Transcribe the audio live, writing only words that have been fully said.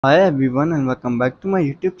Hi everyone and welcome back to my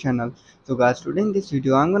YouTube channel. So guys, today in this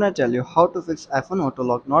video I'm gonna tell you how to fix iPhone auto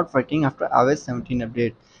lock not working after iOS 17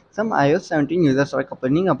 update. Some iOS 17 users are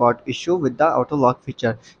complaining about issue with the auto lock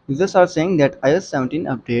feature. Users are saying that iOS 17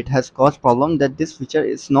 update has caused problem that this feature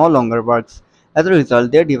is no longer works. As a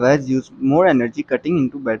result, their device use more energy cutting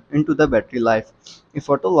into the battery life. If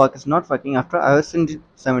auto lock is not working after iOS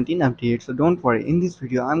 17 update, so don't worry. In this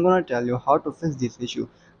video I'm gonna tell you how to fix this issue.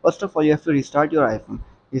 First of all, you have to restart your iPhone.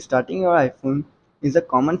 Restarting your iPhone is a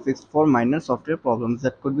common fix for minor software problems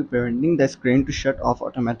that could be preventing the screen to shut off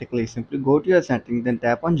automatically. Simply go to your settings, then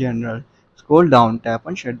tap on General, scroll down, tap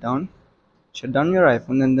on Shutdown, shut down your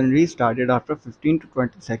iPhone, and then restart it after 15 to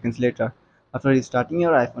 20 seconds later. After restarting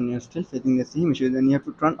your iPhone, you're still facing the same issue, then you have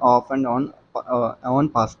to turn off and on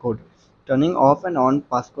passcode. Turning off and on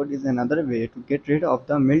passcode is another way to get rid of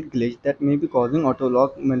the mild glitch that may be causing auto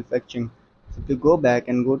lock malfunctioning. Simply go back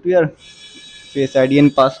and go to your Face ID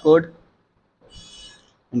and passcode.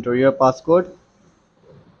 Enter your passcode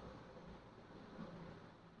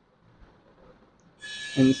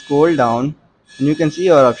and scroll down and you can see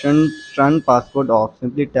your option turn passcode off.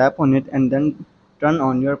 Simply tap on it and then turn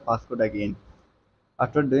on your passcode again.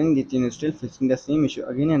 After doing this, you're still facing the same issue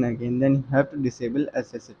again and again, then you have to disable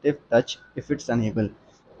assistive touch if it's enabled.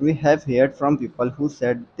 We have heard from people who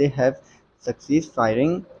said they have success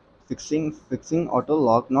firing fixing auto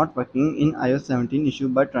lock not working in iOS 17 issue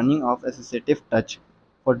by turning off assistive touch.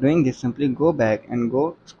 For doing this, simply go back and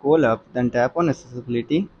go scroll up, then tap on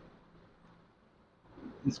accessibility,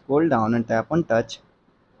 scroll down and tap on touch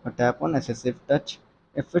or tap on assistive touch.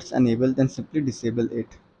 If it's enabled, then simply disable it.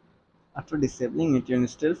 After disabling it, you're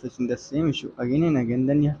still facing the same issue again and again,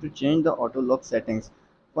 then you have to change the auto lock settings.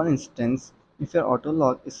 For instance, if your auto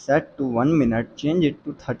lock is set to 1 minute, change it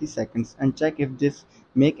to 30 seconds and check if this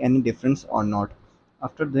make any difference or not.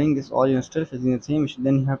 After doing this all you're still facing the same issue,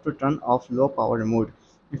 then you have to turn off low power mode.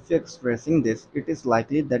 If you're expressing this, it is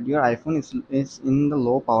likely that your iPhone is in the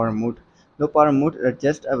low power mode. Low power mode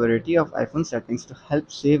adjusts a variety of iPhone settings to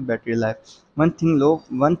help save battery life. One thing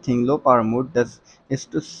low power mode does is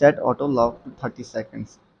to set auto lock to 30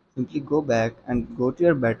 seconds. Simply go back and go to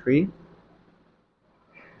your battery.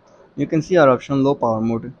 You can see our option low power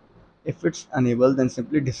mode. If it's enabled, then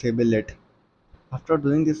simply disable it. After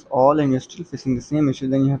doing this all and you're still facing the same issue,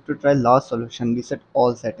 then you have to try last solution, reset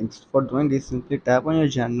all settings. For doing this, simply tap on your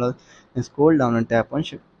general and scroll down and tap on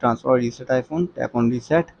transfer or reset iPhone, tap on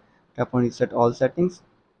reset all settings,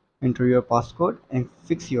 enter your passcode and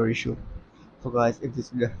fix your issue. So guys, if this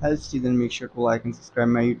video helps you, then make sure to like and subscribe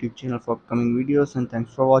my YouTube channel for upcoming videos, and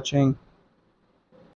thanks for watching.